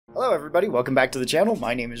Hello everybody, welcome back to the channel.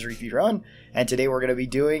 My name is ReapeeRon, and today we're going to be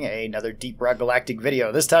doing another Deep Rock Galactic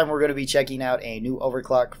video. This time we're going to be checking out a new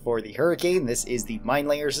overclock for the Hurricane. This is the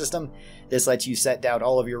Minelayer system. This lets you set down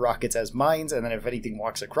all of your rockets as mines, and then if anything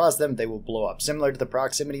walks across them, they will blow up. Similar to the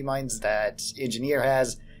proximity mines that Engineer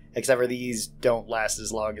has, except for these don't last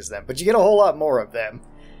as long as them. But you get a whole lot more of them.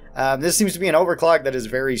 This seems to be an overclock that is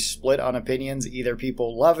very split on opinions. Either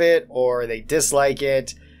people love it or they dislike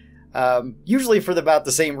it. Usually for about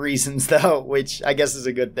the same reasons though, which I guess is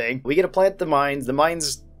a good thing. We get to plant the mines. The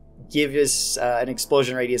mines give us an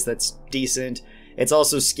explosion radius that's decent. It's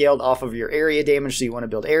also scaled off of your area damage, so you want to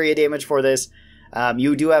build area damage for this.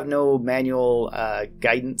 You do have no manual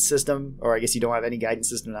guidance system, or I guess you don't have any guidance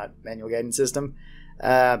system, not manual guidance system.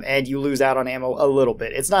 And you lose out on ammo a little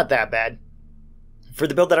bit. It's not that bad. For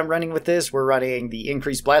the build that I'm running with this, we're running the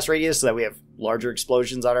increased blast radius so that we have larger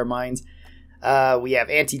explosions on our mines. We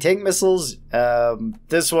have anti-tank missiles.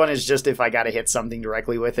 This one is just if I gotta hit something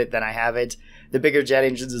directly with it, then I have it. The bigger jet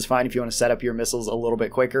engines is fine if you want to set up your missiles a little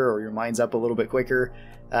bit quicker or your mines up a little bit quicker.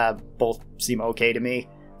 Both seem okay to me.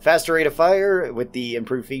 Faster rate of fire with the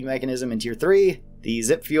improved feed mechanism in Tier 3. The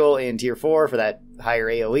zip fuel in Tier 4 for that higher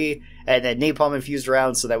AoE. And then napalm infused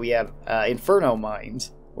rounds so that we have inferno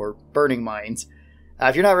mines, or burning mines.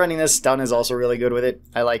 If you're not running this, stun is also really good with it.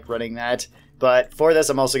 I like running that. But for this,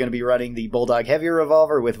 I'm also going to be running the Bulldog Heavier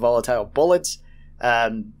Revolver with volatile bullets.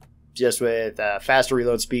 Just with faster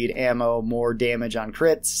reload speed, ammo, more damage on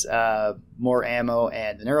crits, more ammo,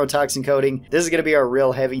 and the neurotoxin coating. This is going to be our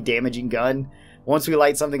real heavy damaging gun. Once we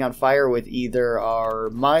light something on fire with either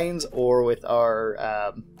our mines or with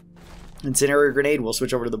our incendiary grenade, we'll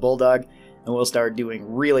switch over to the Bulldog, and we'll start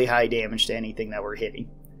doing really high damage to anything that we're hitting.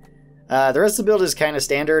 The rest of the build is kind of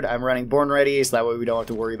standard. I'm running Born Ready, so that way we don't have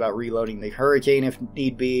to worry about reloading the Hurricane if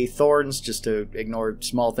need be. Thorns, just to ignore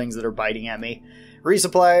small things that are biting at me.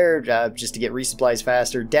 Resupplier, just to get resupplies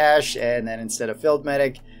faster. Dash, and then instead of Field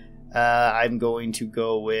Medic, I'm going to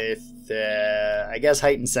go with, I guess,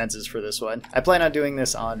 Heightened Senses for this one. I plan on doing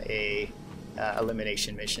this on a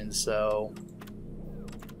elimination mission, so...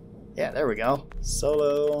 yeah, there we go.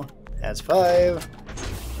 Solo has 5.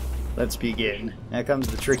 Let's begin. Now comes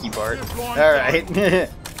the tricky part. Alright.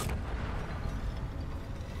 Let's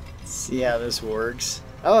see how this works.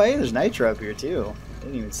 Oh, hey, there's Nitro up here, too.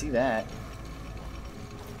 Didn't even see that.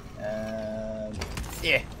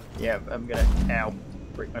 Yeah, I'm gonna... ow.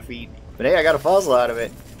 Break my feet. But hey, I got a fuzzle out of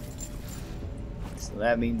it. So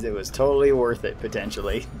that means it was totally worth it,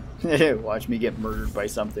 potentially. Watch me get murdered by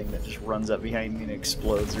something that just runs up behind me and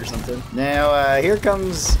explodes or something. Now, here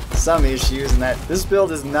comes some issues, and that this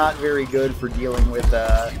build is not very good for dealing with,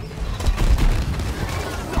 dang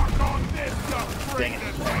it.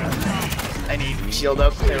 I need shield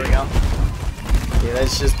up. There we go. Okay,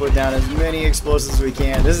 let's just put down as many explosives as we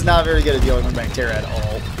can. This is not very good at dealing with Bacteria at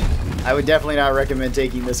all. I would definitely not recommend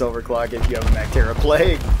taking this overclock if you have a Bacteria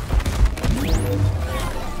plague.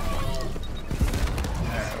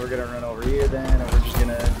 We're gonna run over here then, and we're just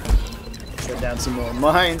gonna set down some more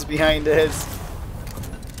mines behind us.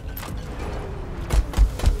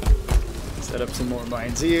 Set up some more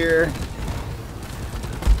mines here.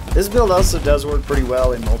 This build also does work pretty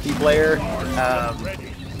well in multiplayer.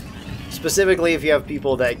 Specifically if you have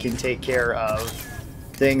people that can take care of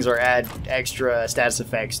things or add extra status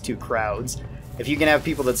effects to crowds. If you can have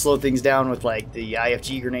people that slow things down with like the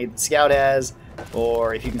IFG grenade that Scout has,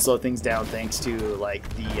 or if you can slow things down thanks to like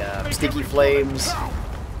the sticky flames,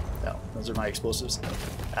 no, those are my explosives,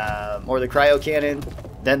 or the cryo cannon,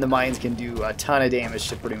 then the mines can do a ton of damage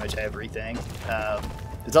to pretty much everything.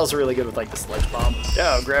 It's also really good with like the sludge bomb.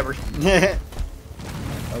 Oh, grab her.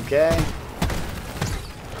 Okay.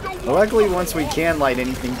 Well, luckily, once we can light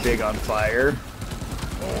anything big on fire,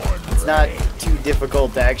 it's not too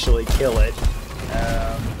difficult to actually kill it.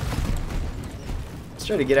 Let's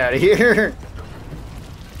try to get out of here.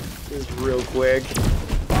 Just real quick.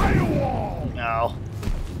 No.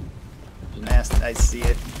 I see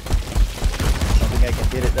it. Don't think I can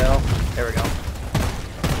hit it though. There we go.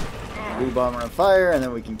 Blue bomber on fire, and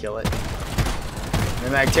then we can kill it. The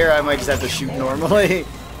Bacteria I might just have to shoot normally.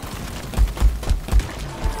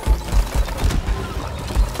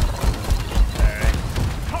 Alright.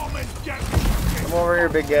 Come over here,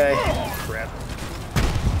 big guy. Oh, crap.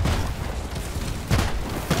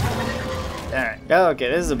 Alright. Oh, okay,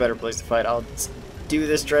 this is a better place to fight. I'll do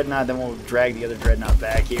this dreadnought, then we'll drag the other dreadnought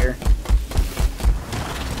back here.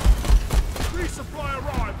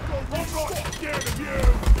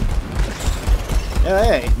 Oh,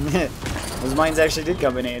 hey. Those mines actually did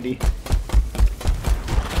come in handy.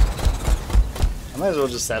 I might as well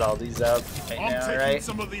just set all these up. right I'm now, taking right?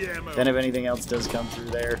 some of the ammo. Then if anything else does come through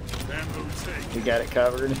there, Ammo take. we got it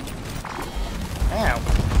covered. Ow!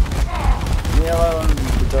 Leave me alone,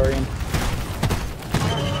 Victorian.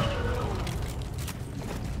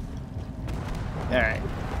 Alright.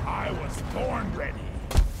 I was born ready.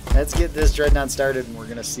 Let's get this dreadnought started and we're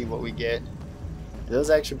gonna see what we get. Do those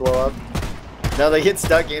actually blow up? No, they get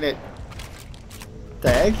stuck in it. The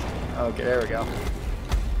heck? Okay, there we go.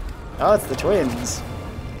 Oh, it's the twins.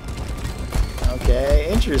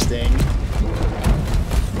 Okay, interesting.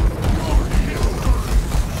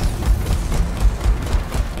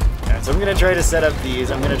 Alright, so I'm gonna try to set up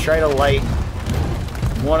these. I'm gonna try to light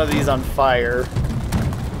one of these on fire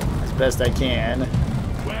as best I can.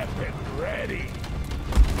 Weapon ready.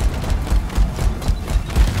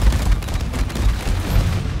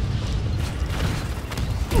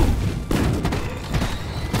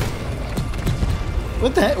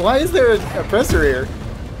 What the heck? Why is there a oppressor here?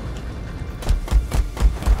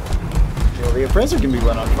 Well, the oppressor can be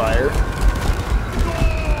lit on fire.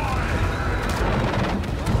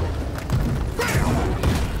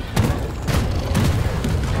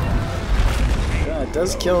 Yeah, it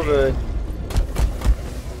does kill the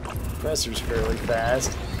oppressors fairly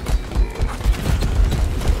fast.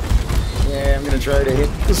 Yeah, I'm gonna try to hit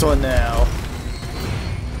this one now.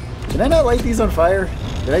 Can I not light these on fire?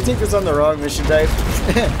 Did I take this on the wrong mission type?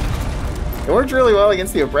 It worked really well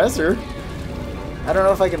against the oppressor. I don't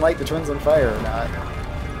know if I can light the twins on fire or not.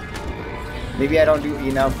 Maybe I don't do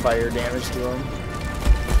enough fire damage to them.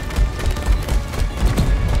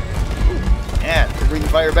 Yeah, they're bringing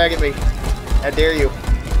fire back at me. How dare you?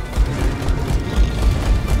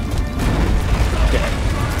 Okay.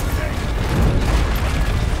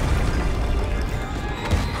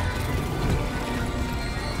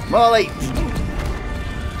 Molly!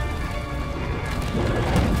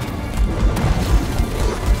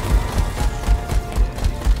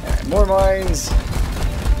 More mines.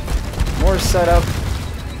 More setup.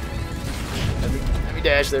 Let me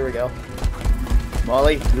dash. There we go.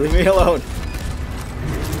 Molly, leave me alone.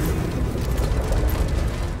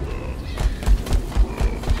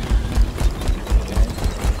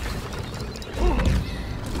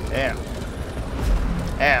 Damn.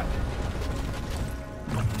 Ow.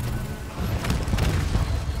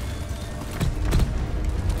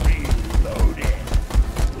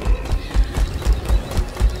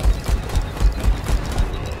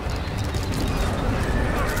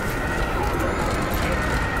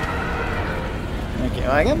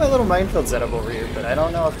 I got my little minefield set up over here, but I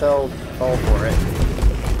don't know if they'll fall for it.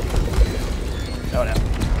 Oh no.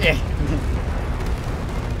 Eh.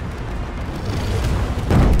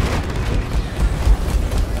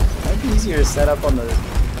 Might be easier to set up on the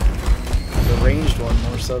ranged one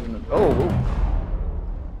more so than the... Oh! Whoa.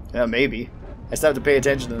 Yeah, maybe. I still have to pay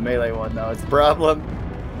attention to the melee one, though. It's the problem.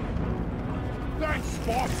 Thanks,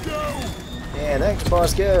 Bosco! Yeah, thanks,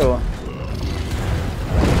 Bosco.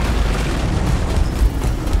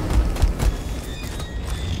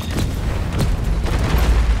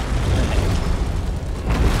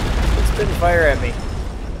 Spitting fire at me.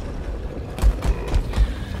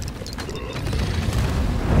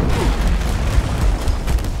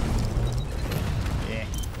 Yeah.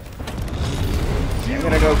 I'm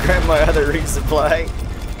gonna go grab my other resupply.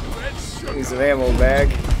 Use some ammo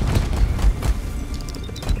bag.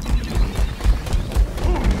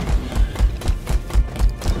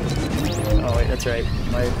 Oh wait, that's right.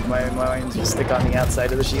 My mines just stick on the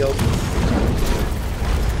outside of the shield.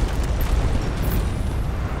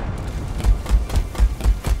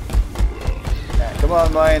 Come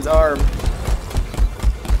on, mines, arm.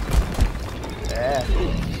 Yeah.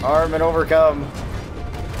 Arm and overcome.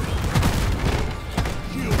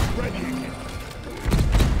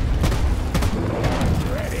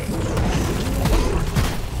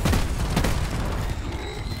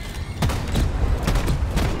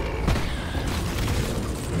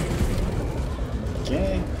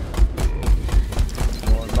 Okay.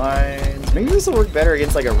 More mines. Maybe this will work better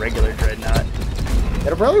against like a regular dreadnought.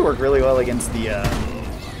 It'll probably work really well against the,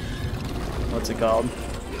 what's it called?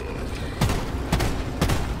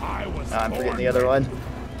 I'm forgetting the other one.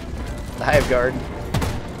 The Hive Guard.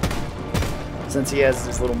 Since he has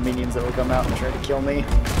these little minions that will come out and try to kill me.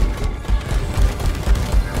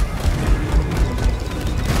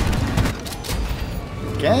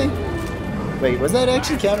 Okay. Wait, was that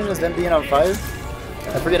actually counted as them being on fire?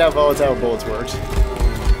 I forget how volatile bullets works.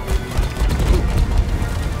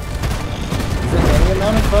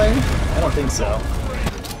 Amount of fire? I don't think so.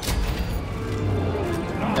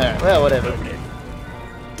 Alright, well, whatever.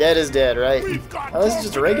 Dead is dead, right? Oh, this is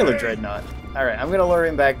just a regular dreadnought. Alright, I'm gonna lure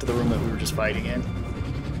him back to the room that we were just fighting in.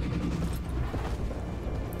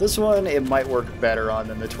 This one, it might work better on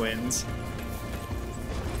than the twins.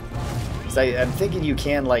 I'm thinking you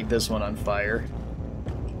can light this one on fire.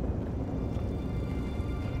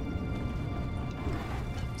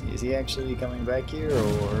 Is he actually coming back here,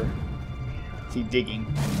 or is he digging?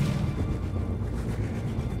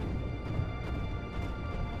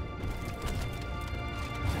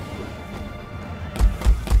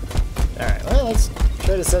 Alright, well, let's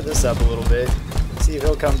try to set this up a little bit. See if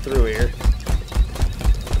he'll come through here.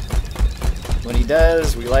 When he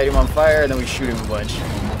does, we light him on fire, and then we shoot him a bunch.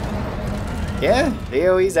 Yeah, the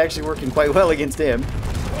AoE's actually working quite well against him.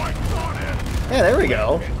 Yeah, there we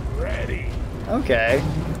go. Okay.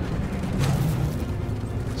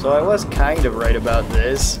 So I was kind of right about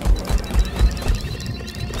this.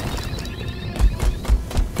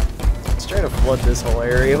 Let's try to flood this whole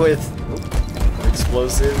area with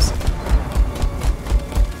explosives.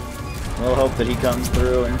 We'll hope that he comes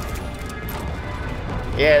through and...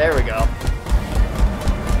 Yeah, there we go.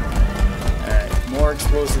 Alright, more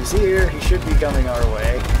explosives here. He should be coming our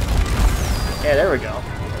way. Yeah, there we go.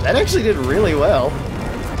 That actually did really well.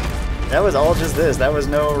 That was all just this. That was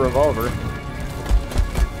no revolver.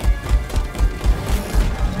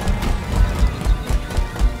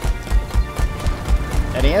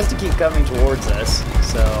 And he has to keep coming towards us,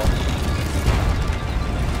 so...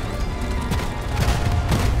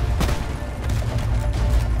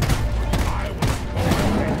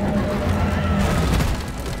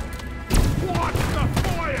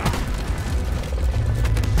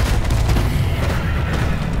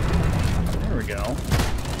 There we go.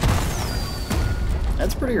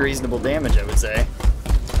 That's pretty reasonable damage, I would say.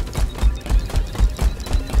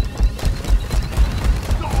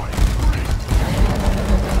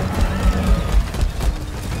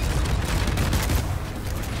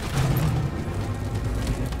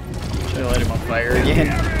 Fire again.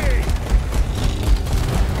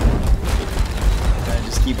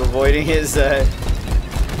 Just keep avoiding his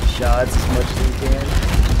shots as much as he can.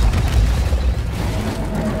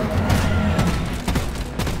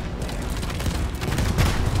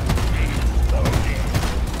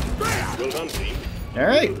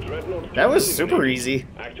 Alright, that was super easy.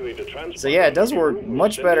 So yeah, it does work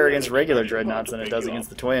much better against regular dreadnoughts than it does against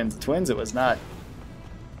the twins. The twins, it was not.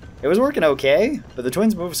 It was working okay, but the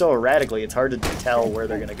twins move so erratically, it's hard to tell where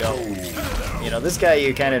they're gonna go. You know, this guy,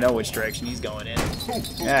 you kind of know which direction he's going in.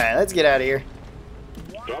 Alright, let's get out of here.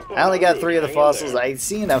 I only got 3 of the fossils. I've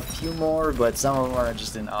seen a few more, but some of them are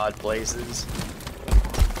just in odd places.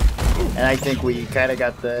 And I think we kind of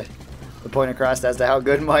got the point across as to how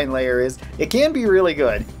good Minelayer is. It can be really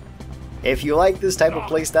good. If you like this type of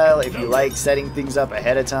playstyle, if you like setting things up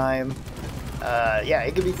ahead of time, yeah,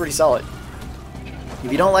 it can be pretty solid.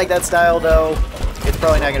 If you don't like that style, though, it's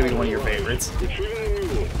probably not going to be one of your favorites.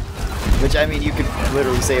 Which, I mean, you could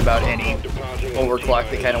literally say about any overclock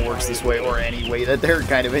that kind of works this way, or any way that they're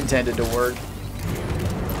kind of intended to work.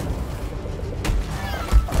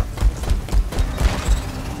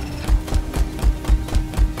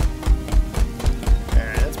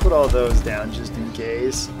 Alright, let's put all those down just in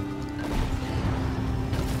case.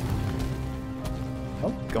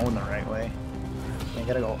 Oh, going the right way. I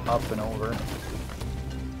gotta go up and over.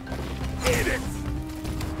 Hit it!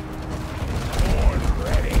 Horn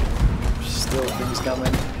ready. Still things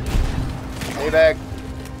coming. Stay back.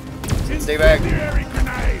 Stay back.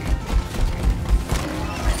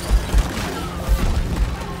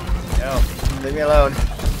 No, leave me alone.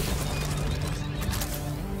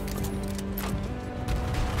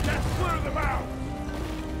 Let's clear them out.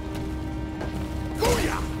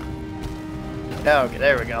 Booyah! Okay,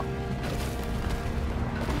 there we go.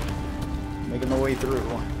 Making my way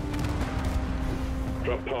through.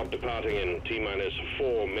 Drop pod departing in T-minus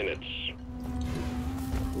 4 minutes.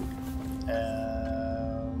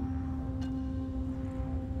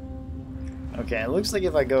 Okay, it looks like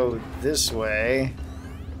if I go this way,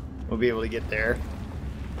 we'll be able to get there.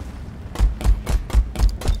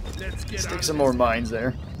 Stick some more mines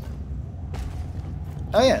there.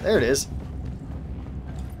 Oh yeah, there it is.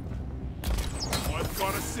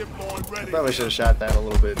 Probably should have shot that a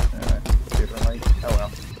little bit differently. Oh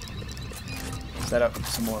well. Set up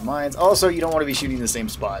some more mines. Also, you don't want to be shooting the same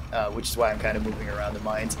spot, which is why I'm kind of moving around the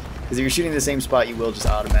mines. Because if you're shooting the same spot, you will just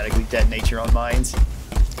automatically detonate your own mines,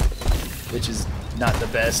 which is not the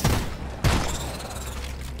best.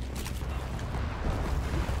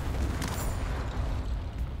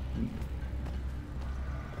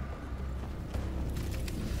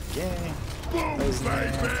 Okay. Boom,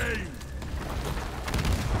 baby!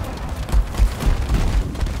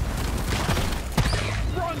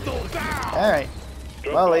 Alright.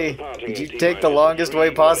 Molly, did you take the longest way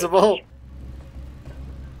possible?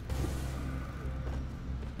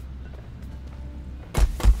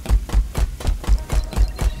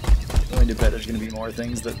 willing to bet there's going to be more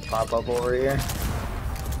things that pop up over here.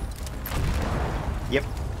 Yep.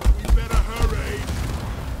 You better hurry.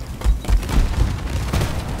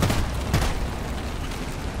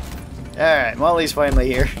 Alright, Molly's finally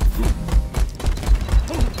here.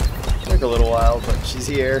 Took a little while, but she's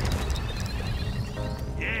here.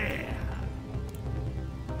 Yeah.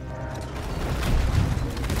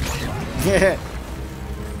 Yeah.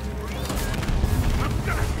 I'm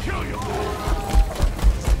gonna kill you.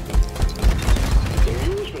 The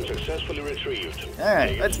mule's been successfully retrieved.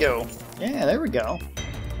 Alright, let's go. Yeah, there we go.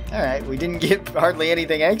 Alright, we didn't get hardly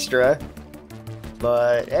anything extra.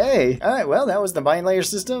 But hey, alright, well, that was the Minelayer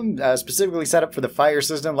system, specifically set up for the fire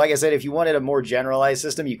system. Like I said, if you wanted a more generalized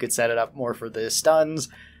system, you could set it up more for the stuns,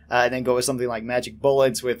 and then go with something like magic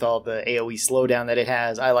bullets with all the AoE slowdown that it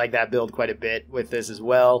has. I like that build quite a bit with this as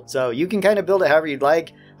well. So you can kind of build it however you'd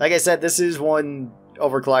like. Like I said, this is one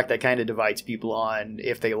overclock that kind of divides people on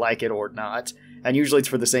if they like it or not. And usually it's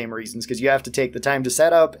for the same reasons, because you have to take the time to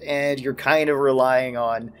set up, and you're kind of relying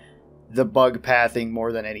on the bug pathing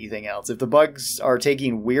more than anything else. If the bugs are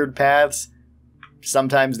taking weird paths,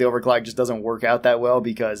 sometimes the overclock just doesn't work out that well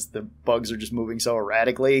because the bugs are just moving so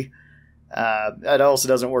erratically. It also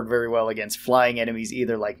doesn't work very well against flying enemies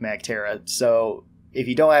either, like MacTerra. So if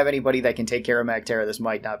you don't have anybody that can take care of MacTerra, this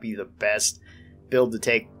might not be the best build to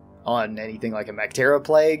take on anything like a MacTerra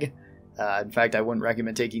Plague. In fact, I wouldn't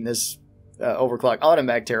recommend taking this overclock on a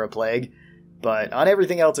MacTerra Plague. But on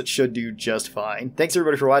everything else, it should do just fine. Thanks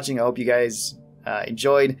everybody for watching. I hope you guys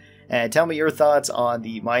enjoyed. And tell me your thoughts on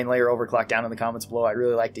the Minelayer Overclock down in the comments below. I'd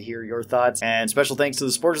really like to hear your thoughts. And special thanks to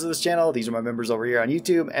the supporters of this channel. These are my members over here on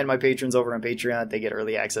YouTube and my patrons over on Patreon. They get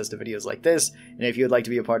early access to videos like this. And if you would like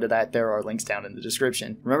to be a part of that, there are links down in the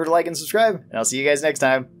description. Remember to like and subscribe, and I'll see you guys next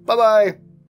time. Bye-bye!